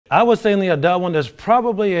I would say in the adult one, there's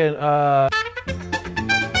probably an,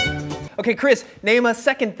 Okay, Chris, name a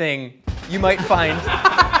second thing you might find.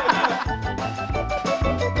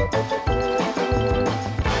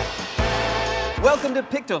 Welcome to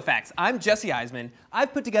PictoFacts. I'm Jesse Eisemann.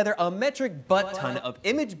 I've put together a metric butt ton of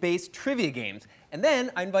image-based trivia games, and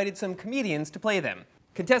then I invited some comedians to play them.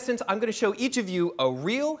 Contestants, I'm going to show each of you a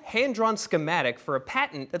real hand-drawn schematic for a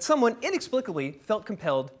patent that someone inexplicably felt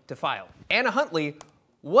compelled to file. Anna Huntley,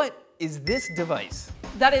 what is this device?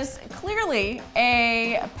 That is clearly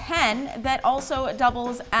a pen that also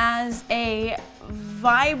doubles as a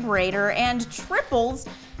vibrator and triples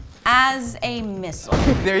as a missile.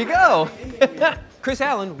 There you go. Chris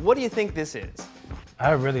Allen, what do you think this is?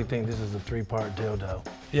 I really think this is a 3-part dildo.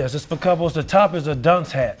 Yes, it's for couples. The top is a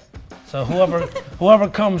dunce hat. So whoever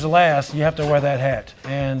comes last, you have to wear that hat.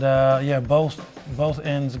 And yeah, both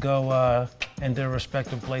ends go in their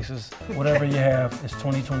respective places. Whatever you have, it's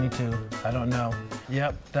 2022. I don't know.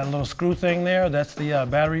 Yep, that little screw thing there, that's the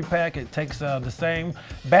battery pack. It takes the same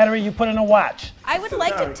battery you put in a watch. I would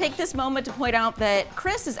like to take this moment to point out that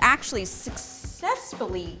Chris is actually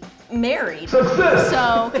successfully married. Success!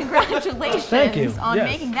 So congratulations Thank you. on Yes.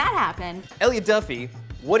 making that happen. Elliot Duffy,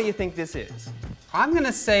 what do you think this is? I'm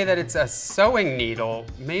gonna say that it's a sewing needle,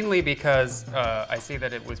 mainly because I see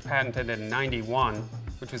that it was patented in '91,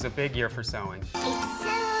 which was a big year for sewing. It's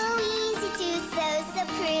so easy to sew, so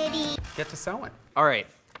pretty. Get to sewing. All right,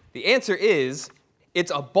 the answer is,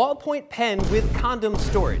 it's a ballpoint pen with condom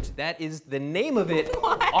storage. That is the name of it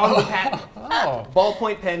on the patent. Oh.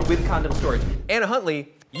 Ballpoint pen with condom storage. Anna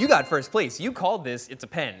Huntley, you got first place. You called this, it's a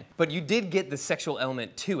pen, but you did get the sexual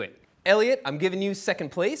element to it. Elliot, I'm giving you second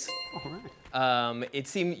place. All right. It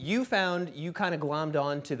seemed you kind of glommed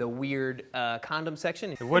on to the weird condom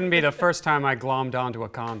section. It wouldn't be the first time I glommed onto a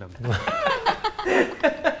condom.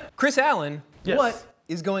 Chris Allen, Yes. what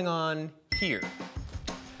is going on here?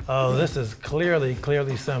 Oh, this is clearly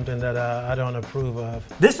something that I don't approve of.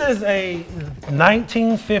 This is a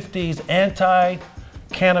 1950s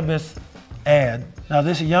anti-cannabis ad. Now,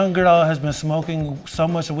 this young girl has been smoking so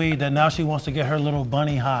much weed that now she wants to get her little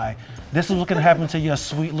bunny high. This is what's gonna happen to your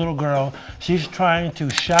sweet little girl. She's trying to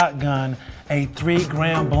shotgun a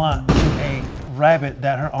 3-gram blunt to a rabbit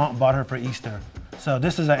that her aunt bought her for Easter. So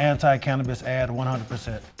this is an anti-cannabis ad,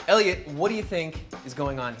 100%. Elliot, what do you think is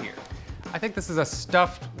going on here? I think this is a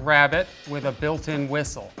stuffed rabbit with a built-in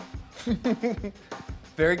whistle.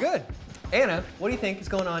 Very good. Anna, what do you think is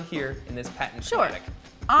going on here in this patent schematic?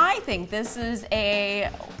 I think this is a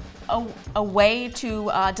way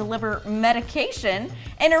to deliver medication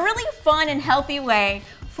in a really fun and healthy way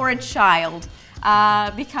for a child,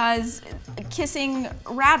 because kissing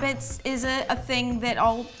rabbits is a thing that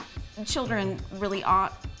all children really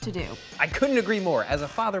ought to do. I couldn't agree more. As a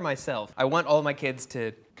father myself, I want all of my kids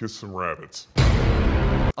to kiss some rabbits.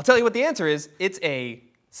 I'll tell you what the answer is. It's a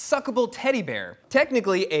suckable teddy bear.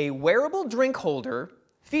 Technically a wearable drink holder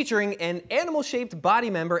featuring an animal-shaped body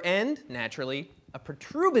member and, naturally, a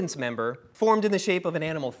protuberance member formed in the shape of an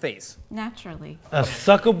animal face. Naturally. A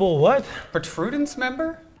suckable what? Protrudence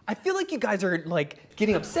member? I feel like you guys are like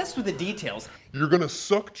getting obsessed with the details. You're gonna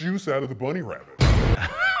suck juice out of the bunny rabbit.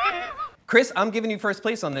 Chris, I'm giving you first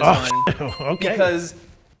place on this one. Okay. Because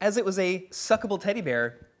as it was a suckable teddy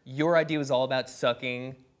bear, your idea was all about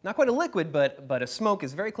sucking, not quite a liquid, but a smoke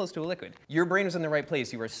is very close to a liquid. Your brain was in the right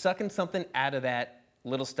place. You were sucking something out of that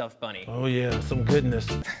little stuffed bunny. Oh yeah, some goodness.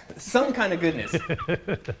 Some kind of goodness.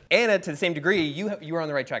 Anna, to the same degree, you were on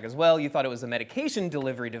the right track as well. You thought it was a medication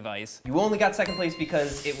delivery device. You only got second place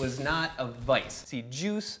because it was not a vice. See,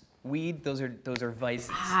 juice, weed, those are vices.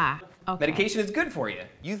 Ah, okay. Medication is good for you.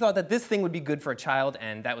 You thought that this thing would be good for a child,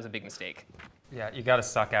 and that was a big mistake. Yeah, you gotta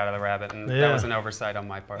suck out of the rabbit, and Yeah. that was an oversight on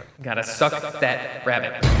my part. Gotta suck that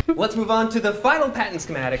rabbit. Let's move on to the final patent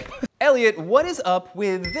schematic. Elliot, what is up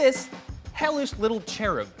with this hellish little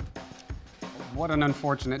cherub? What an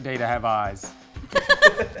unfortunate day to have eyes.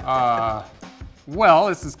 Well,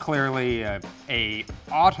 this is clearly a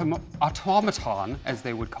automaton, as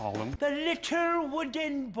they would call them. The little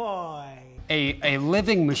wooden boy. A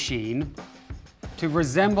living machine to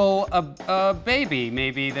resemble a baby,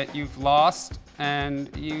 maybe, that you've lost and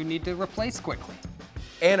you need to replace quickly.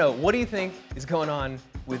 Anna, what do you think is going on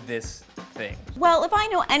with this thing? Well, if I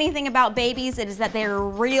know anything about babies, it is that they're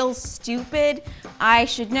real stupid. I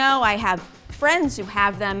should know. I have friends who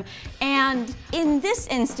have them. And in this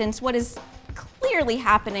instance, what is clearly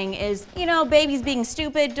happening is, babies being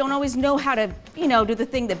stupid, don't always know how to, do the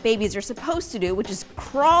thing that babies are supposed to do, which is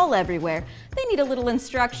crawl everywhere. They need a little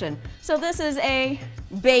instruction. So this is a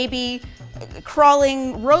baby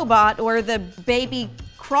crawling robot, or the baby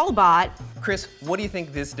crawlbot. Chris, what do you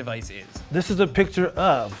think this device is? This is a picture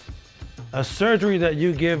of a surgery that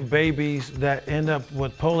you give babies that end up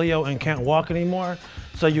with polio and can't walk anymore.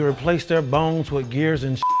 So you replace their bones with gears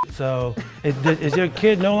and shit. So is your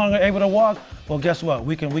kid no longer able to walk? Well, guess what?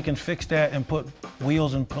 We can fix that and put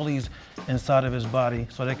wheels and pulleys inside of his body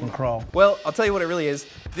so they can crawl. Well, I'll tell you what it really is.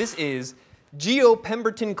 This is Geo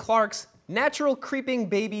Pemberton Clark's natural creeping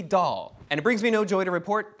baby doll. And it brings me no joy to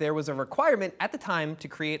report there was a requirement at the time to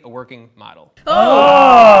create a working model.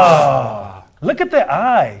 Oh! Look at the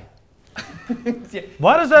eye.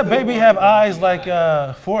 Why does that baby have eyes like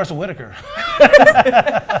Forrest Whitaker?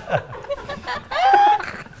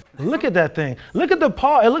 Look at that thing. Look at the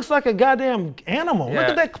paw. It looks like a goddamn animal. Yeah. Look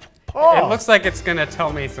at that paw. It looks like it's gonna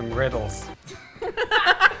tell me some riddles.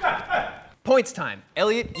 Points time.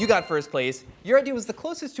 Elliot, you got first place. Your idea was the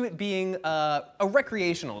closest to it being a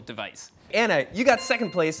recreational device. Anna, you got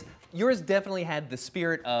second place. Yours definitely had the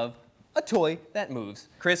spirit of a toy that moves.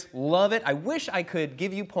 Chris, love it. I wish I could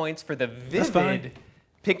give you points for the vivid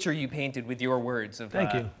picture you painted with your words of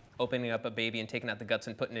Thank you. Opening up a baby and taking out the guts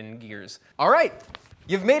and putting it in gears. All right,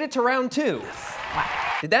 you've made it to round 2. Wow.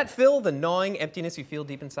 Did that fill the gnawing emptiness you feel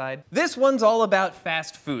deep inside? This one's all about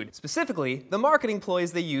fast food, specifically the marketing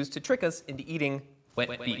ploys they use to trick us into eating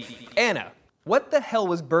wet beef. Anna, what the hell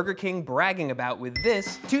was Burger King bragging about with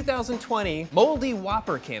this 2020 Moldy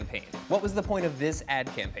Whopper campaign? What was the point of this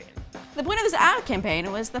ad campaign? The point of this ad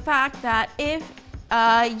campaign was the fact that if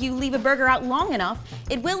you leave a burger out long enough,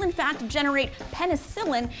 it will in fact generate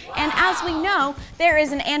penicillin. And as we know, there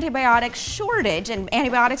is an antibiotic shortage and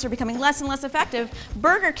antibiotics are becoming less and less effective.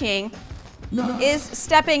 Burger King is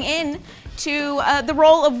stepping in to the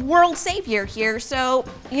role of world savior here. So,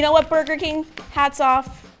 you know what, Burger King, hats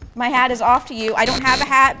off. My hat is off to you. I don't have a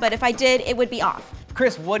hat, but if I did, it would be off.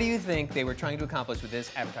 Chris, what do you think they were trying to accomplish with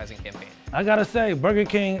this advertising campaign? I gotta say, Burger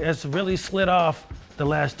King has really slid off the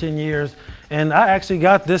last 10 years, and I actually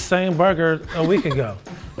got this same burger a week ago.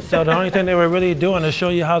 So the only thing they were really doing is show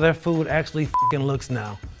you how their food actually f***ing looks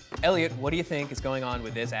now. Elliot, what do you think is going on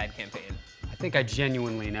with this ad campaign? I think I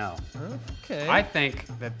genuinely know. Okay. I think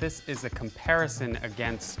that this is a comparison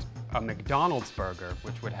against a McDonald's burger,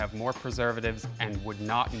 which would have more preservatives and would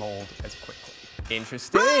not mold as quickly.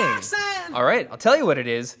 Interesting. All right, I'll tell you what it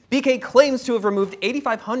is. BK claims to have removed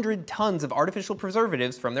 8,500 tons of artificial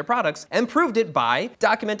preservatives from their products and proved it by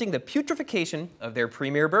documenting the putrefaction of their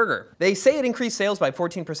premier burger. They say it increased sales by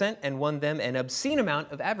 14% and won them an obscene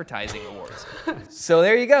amount of advertising awards. So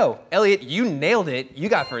there you go. Elliot, you nailed it. You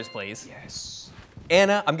got first place. Yes.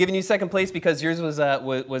 Anna, I'm giving you second place because yours was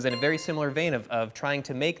in a very similar vein of trying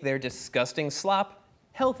to make their disgusting slop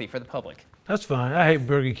healthy for the public. That's fine. I hate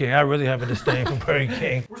Burger King. I really have a disdain for Burger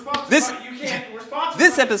King. This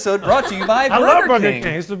episode brought to you by Burger King. I love Burger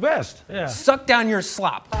King. It's the best. Yeah. Suck down your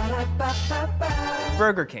slop.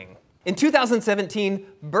 Burger King. In 2017,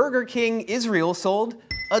 Burger King Israel sold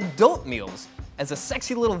adult meals as a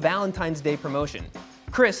sexy little Valentine's Day promotion.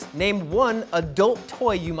 Chris, name one adult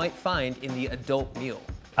toy you might find in the adult meal.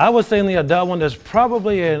 I would say in the adult one, there's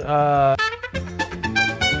probably an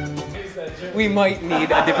We might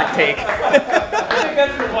need a different take. I think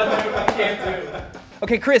that's the one thing I can't do.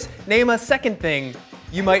 Okay, Chris, name a second thing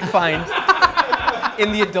you might find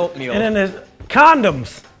in the adult meal. And then there's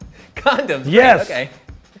condoms. Condoms. Yes. Right,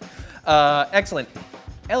 okay. Excellent.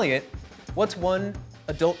 Elliot, what's one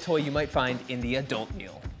adult toy you might find in the adult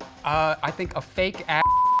meal? I think a fake ass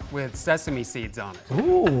with sesame seeds on it.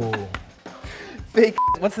 Ooh. Fake.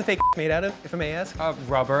 What's the fake made out of, if I may ask?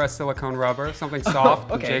 Rubber, a silicone rubber, something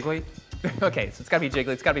soft and jiggly. Okay, so it's gotta be jiggly,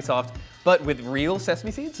 it's gotta be soft, but with real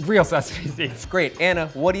sesame seeds? Real sesame seeds. Great. Anna,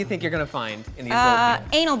 what do you think you're gonna find in the adult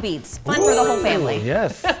meal? Anal beads, fun for the whole family.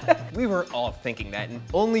 Yes. We were all thinking that, and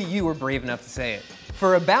only you were brave enough to say it.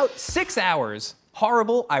 For about 6 hours,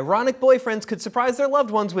 horrible, ironic boyfriends could surprise their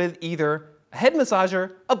loved ones with either a head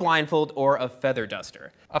massager, a blindfold, or a feather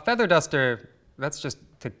duster. A feather duster, that's just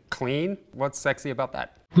to clean. What's sexy about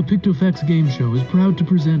that? The PictoFacts game show is proud to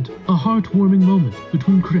present a heartwarming moment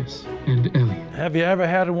between Chris and Elliot. Have you ever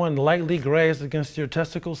had one lightly grazed against your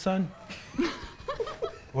testicles, son?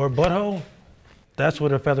 Or butthole? That's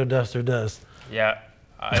what a feather duster does. Yeah,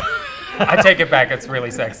 I take it back. It's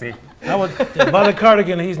really sexy. By the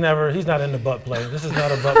cardigan, he's not into butt play. This is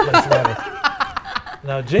not a butt play sweater.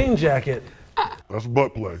 Now, jean jacket. That's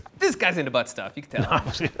butt play. This guy's into butt stuff, you can tell.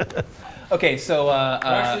 Okay, so We're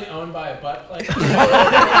actually owned by a butt play.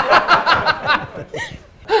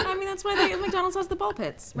 I mean, that's why McDonald's has the ball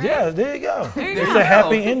pits, right? Yeah, there you go. There you It's go. a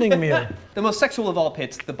happy ending meal. The most sexual of all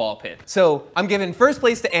pits, the ball pit. So I'm giving first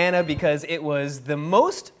place to Anna because it was the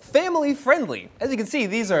most family friendly. As you can see,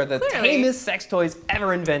 these are the Clearly. tamest sex toys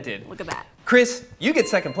ever invented. Look at that. Chris, you get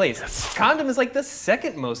second place. Condom is like the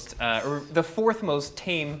second most, or the fourth most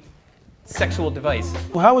tame sexual device.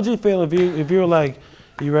 Well, how would you feel if you were like,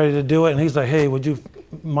 you ready to do it, and he's like, hey, would you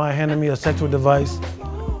mind handing me a sexual device?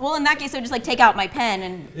 Well, in that case, I would just like take out my pen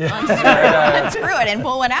and unscrew it and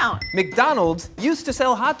pull one out. McDonald's used to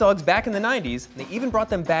sell hot dogs back in the 90s. And they even brought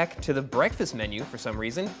them back to the breakfast menu for some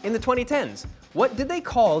reason in the 2010s. What did they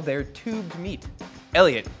call their tubed meat?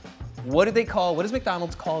 Elliot, what does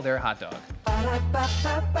McDonald's call their hot dog?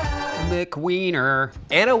 McWiener.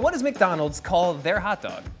 Anna, what does McDonald's call their hot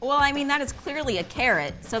dog? Well, I mean, that is clearly a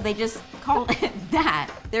carrot, so they just called it that.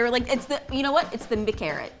 They were like, it's the, you know what? It's the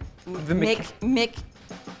McCarrot. The McCarrot.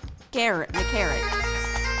 McCarrot.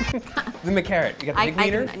 The McCarrot. You got the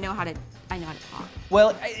McWiener? I know how to talk.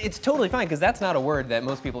 Well, it's totally fine, because that's not a word that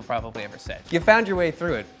most people probably ever said. You found your way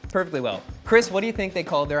through it perfectly well. Chris, what do you think they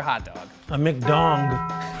called their hot dog? A McDong.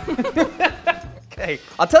 Okay,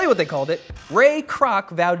 I'll tell you what they called it. Ray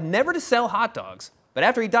Kroc vowed never to sell hot dogs. But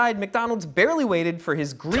after he died, McDonald's barely waited for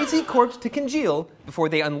his greasy corpse to congeal before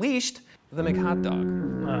they unleashed the McHot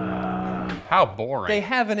dog. How boring. They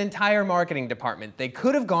have an entire marketing department. They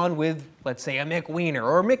could have gone with, let's say, a McWiener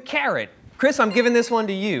or a McCarrot. Chris, I'm giving this one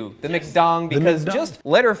to you, the McDong, because just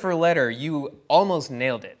letter for letter, you almost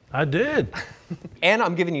nailed it. I did. And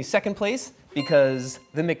I'm giving you second place because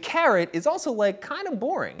the McCarrot is also like kind of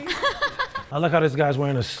boring. I like how this guy's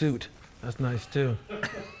wearing a suit. That's nice too.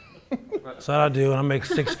 So what I do, and I make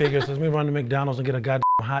six figures. Let me run to McDonald's and get a goddamn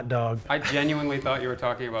hot dog. I genuinely thought you were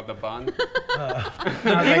talking about the bun.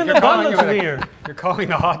 Even the bun looks weird. You're calling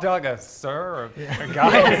the hot dog a sir or a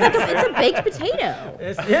guy? It's a baked potato.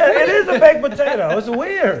 Yeah, it is a baked potato. It's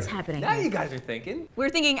weird. What's happening? Now you guys are thinking. We're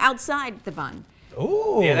thinking outside the bun.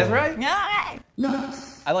 Ooh. Yeah, that's right. Yeah.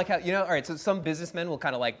 I like how, you know, all right, so some businessmen will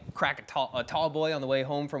kind of like crack a tall boy on the way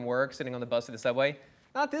home from work, sitting on the bus or the subway.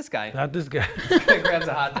 Not this guy. Not this guy. Grabs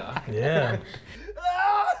a hot dog. Yeah.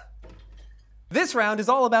 This round is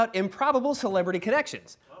all about improbable celebrity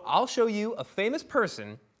connections. I'll show you a famous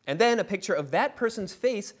person and then a picture of that person's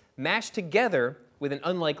face mashed together with an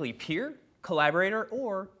unlikely peer, collaborator,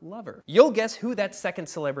 or lover. You'll guess who that second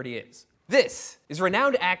celebrity is. This is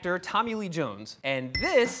renowned actor Tommy Lee Jones, and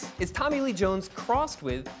this is Tommy Lee Jones crossed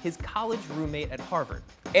with his college roommate at Harvard.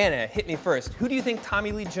 Anna, hit me first. Who do you think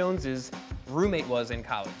Tommy Lee Jones's roommate was in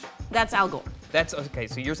college? That's Al Gore. That's okay,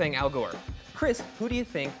 so you're saying Al Gore. Chris, who do you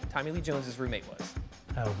think Tommy Lee Jones's roommate was?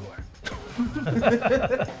 Al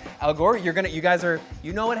Gore. Al Gore, you guys are,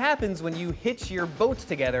 you know what happens when you hitch your boats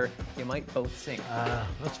together, you might both sink.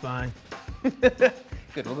 That's fine.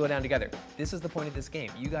 Good, we'll go down together. This is the point of this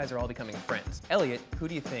game. You guys are all becoming friends. Elliot, who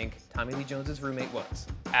do you think Tommy Lee Jones's roommate was?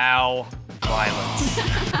 Al Violence.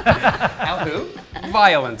 Al who?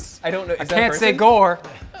 Violence. I don't know. I can't say Gore,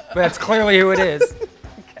 but that's clearly who it is.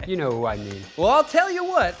 Okay. You know who I mean. Well, I'll tell you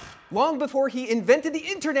what. Long before he invented the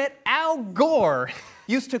internet, Al Gore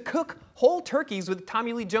used to cook whole turkeys with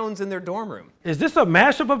Tommy Lee Jones in their dorm room. Is this a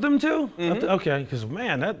mashup of them two? Okay, because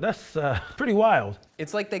man, that's pretty wild.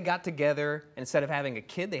 It's like they got together, and instead of having a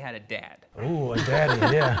kid, they had a dad. Ooh, a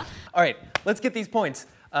daddy, yeah. All right, let's get these points.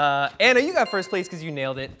 Anna, you got first place because you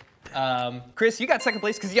nailed it. Chris, you got second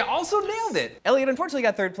place because you also nailed it. Elliot, unfortunately,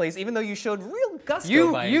 got third place, even though you showed real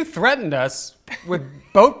gusto by You threatened us with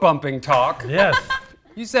boat bumping talk. Yes.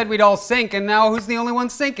 You said we'd all sink, and now who's the only one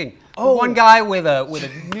sinking? Oh, one guy with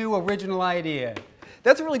a new original idea.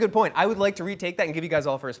 That's a really good point. I would like to retake that and give you guys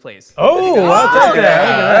all first place. Oh, I'll take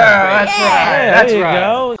that. That's right. That's right.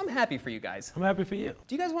 Go. I'm happy for you guys. I'm happy for you.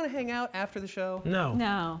 Do you guys want to hang out after the show? No.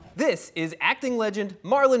 No. This is acting legend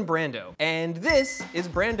Marlon Brando. And this is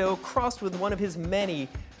Brando crossed with one of his many,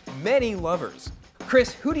 many lovers.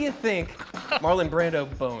 Chris, who do you think Marlon Brando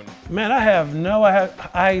boned? Man, I have no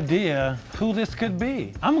idea who this could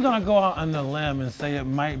be. I'm gonna go out on the limb and say it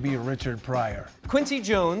might be Richard Pryor. Quincy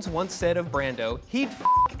Jones once said of Brando, he'd f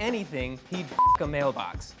anything, he'd f a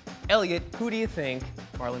mailbox. Elliot, who do you think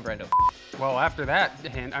Marlon Brando f? Well, after that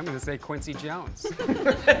hint, I'm going to say Quincy Jones.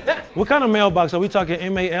 What kind of mailbox? Are we talking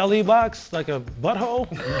M-A-L-E box? Like a butthole?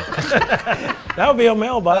 That would be a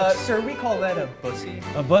mailbox. Sir, we call that a bussy.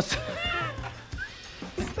 A bus.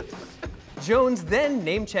 Jones then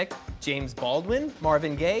name-checked James Baldwin,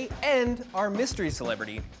 Marvin Gaye, and our mystery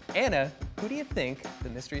celebrity. Anna, who do you think the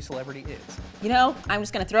mystery celebrity is? You know, I'm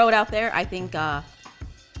just gonna throw it out there. I think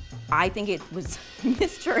it was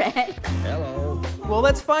Mr. Ed. Hello. Well,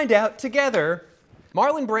 let's find out together.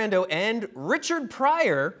 Marlon Brando and Richard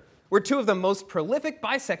Pryor were two of the most prolific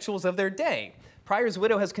bisexuals of their day. Pryor's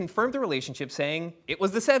widow has confirmed the relationship, saying, "It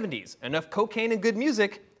was the 70s. Enough cocaine and good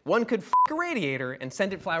music, one could f*** a radiator and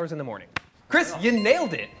send it flowers in the morning." Chris, you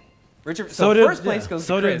nailed it. Richard, so first place goes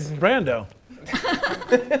to Chris. So did Brando.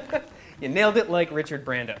 You nailed it like Richard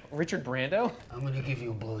Brando. Richard Brando? I'm gonna give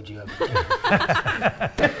you a blowjob.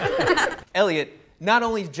 Elliot, not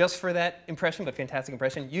only just for that impression, but fantastic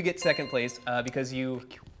impression, you get second place because you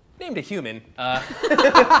named a human.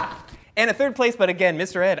 And a third place, but again,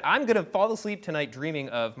 Mr. Ed. I'm gonna fall asleep tonight dreaming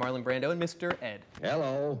of Marlon Brando and Mr. Ed.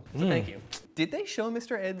 Hello. So thank you. Did they show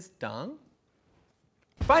Mr. Ed's dong?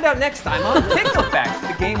 Find out next time on PictoFacts,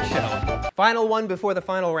 the game show. Final one before the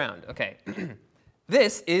final round. Okay.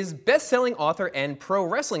 This is best-selling author and pro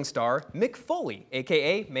wrestling star Mick Foley,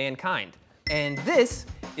 aka Mankind. And this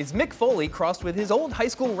is Mick Foley crossed with his old high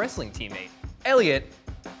school wrestling teammate. Elliot,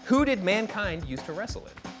 who did Mankind used to wrestle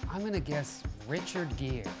with? I'm gonna guess Richard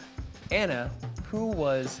Gere. Anna, who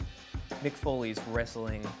was Mick Foley's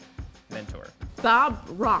wrestling mentor? Bob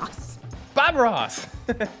Ross. Bob Ross!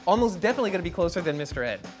 Almost definitely gonna be closer than Mr.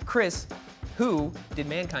 Ed. Chris, who did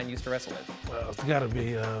Mankind used to wrestle with? Well, it's gotta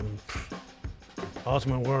be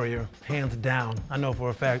Ultimate Warrior, hands down. I know for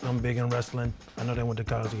a fact I'm big in wrestling. I know they went to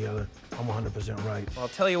college together. I'm 100% right. Well, I'll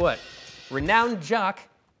tell you what, renowned jock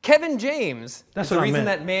Kevin James That's is the what I reason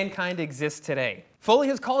meant. that Mankind exists today. Foley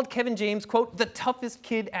has called Kevin James, quote, the toughest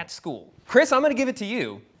kid at school. Chris, I'm gonna give it to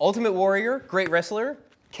you. Ultimate Warrior, great wrestler.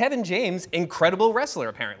 Kevin James, incredible wrestler,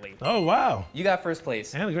 apparently. Oh, wow. You got first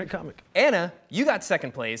place. And a great comic. Anna, you got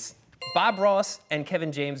second place. Bob Ross and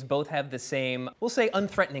Kevin James both have the same, we'll say,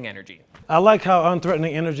 unthreatening energy. I like how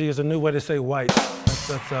unthreatening energy is a new way to say white.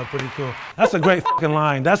 That's pretty cool. That's a great fucking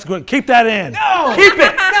line. That's good. Keep that in. No! Keep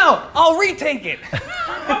it! No! I'll retake it!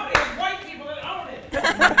 White people that own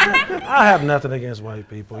it. I have nothing against white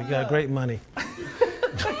people. You got great money.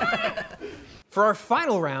 For our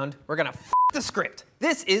final round, we're gonna f the script.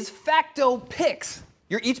 This is Facto Picks.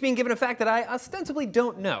 You're each being given a fact that I ostensibly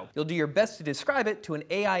don't know. You'll do your best to describe it to an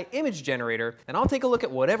AI image generator, and I'll take a look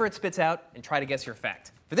at whatever it spits out and try to guess your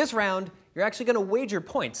fact. For this round, you're actually gonna wager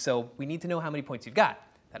points, so we need to know how many points you've got.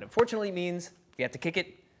 That unfortunately means we have to kick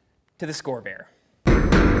it to the score bear.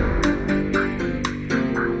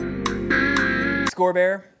 Score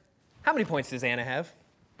bear, how many points does Anna have?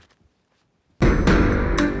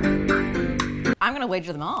 I'm gonna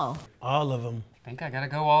wager them all. All of them. I think I gotta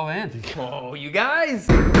go all in. Oh, you guys!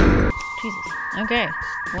 Jesus. Okay.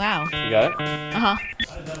 Wow. You got it? Uh-huh.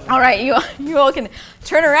 All right, you all can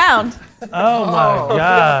turn around. Oh my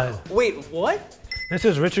God. Wait, what? This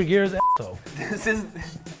is Richard Gere's asshole. This is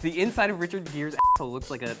the inside of Richard Gere's asshole looks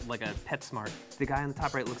like a PetSmart. The guy on the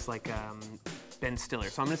top right looks like Ben Stiller.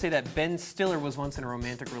 So I'm gonna say that Ben Stiller was once in a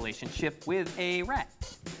romantic relationship with a rat.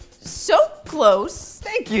 So close.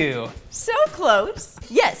 Thank you. So close.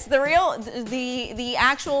 Yes, the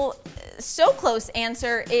actual so close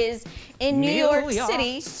answer is in New York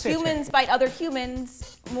City, humans bite other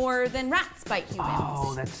humans more than rats bite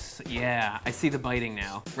humans. Oh, yeah, I see the biting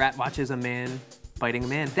now. Rat watches a man biting a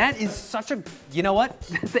man. That is such a, you know what?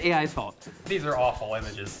 That's the AI's fault. These are awful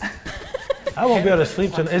images. I won't be able to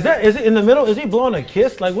sleep tonight. Is it in the middle? Is he blowing a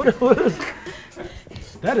kiss? Like what is?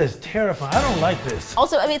 That is terrifying. I don't like this.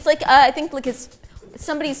 Also, I mean, it's like, I think like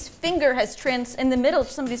somebody's finger has in the middle,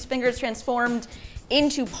 somebody's finger is transformed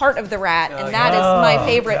into part of the rat, and that is my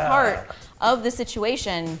favorite part of the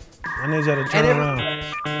situation. I need you to turn around.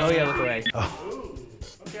 Oh yeah, look away. Oh.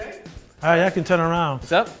 Okay. All right, I can turn around.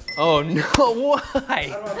 What's up? Oh no,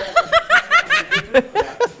 why?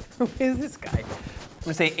 Who is this guy? I'm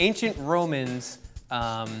gonna say ancient Romans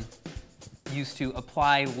used to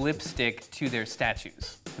apply lipstick to their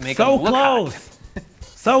statues to make them look close. hot.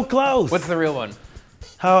 So close. What's the real one?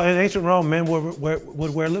 How in ancient Rome men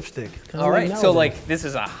would wear lipstick. All right, so like this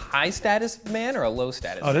is a high status man or a low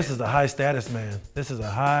status man? This is a high status man. This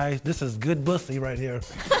is good pussy right here.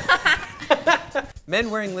 Men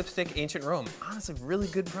wearing lipstick, ancient Rome. Honestly, really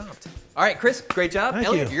good prompt. All right, Chris, great job. Thank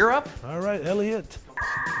Elliot, you. You're up. All right, Elliot.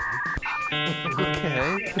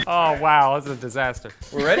 Okay. Oh, wow, that's a disaster.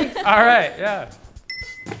 We're ready? All right, yeah.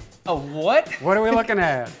 Oh, what? What are we looking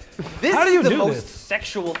at? This How do you is the do most this?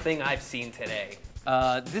 sexual thing I've seen today.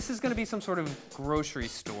 This is gonna be some sort of grocery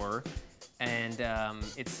store, and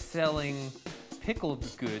it's selling pickled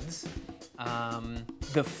goods.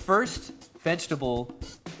 The first vegetable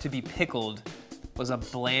to be pickled was a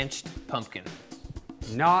blanched pumpkin.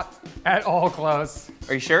 Not at all close.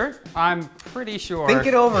 Are you sure? I'm pretty sure. Think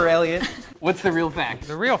it over, Elliot. What's the real fact?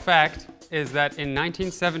 The real fact is that in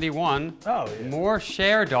 1971, more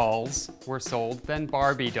Cher dolls were sold than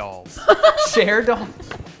Barbie dolls. Cher doll?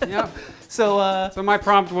 Yep. So my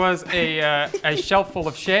prompt was a shelf full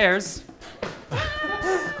of Chers,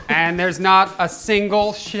 and there's not a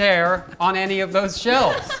single Cher on any of those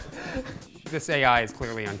shelves. This AI is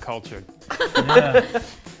clearly uncultured. Yeah.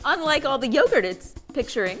 Unlike all the yogurt it's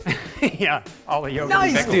picturing. Yeah, all the yogurt.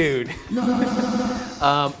 nice, dude.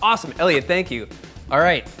 Awesome, Elliot, thank you. All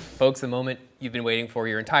right, folks, the moment you've been waiting for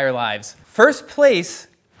your entire lives. First place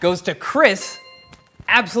goes to Chris.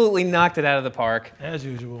 Absolutely knocked it out of the park. As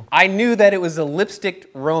usual. I knew that it was a lipstick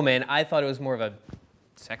Roman. I thought it was more of a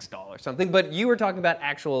sex doll or something, but you were talking about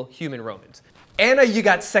actual human Romans. Anna, you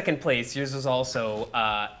got second place. Yours was also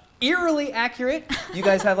eerily accurate. You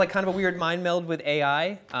guys have like kind of a weird mind meld with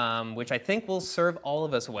AI, which I think will serve all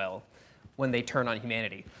of us well when they turn on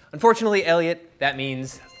humanity. Unfortunately, Elliot, that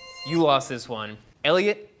means you lost this one.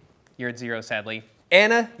 Elliot, you're at 0, sadly.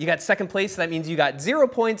 Anna, you got second place, so that means you got 0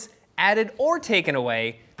 points added or taken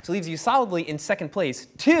away, which leaves you solidly in second place.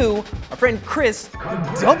 2, our friend Chris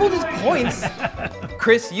doubled his points.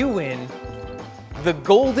 Chris, you win the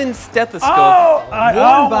golden stethoscope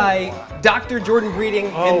worn by Dr. Jordan Breeding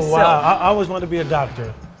himself. Oh, wow. I always wanted to be a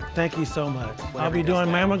doctor. Thank you so much. I'll be doing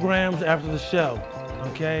mammograms after the show,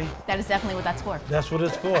 okay? That is definitely what that's for. That's what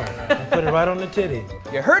it's for. I put it right on the titty.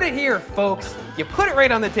 You heard it here, folks. You put it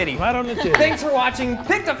right on the titty. Right on the titty. Thanks for watching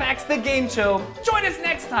PictoFacts, the game show. Join us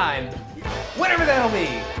next time, whatever that'll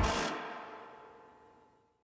be.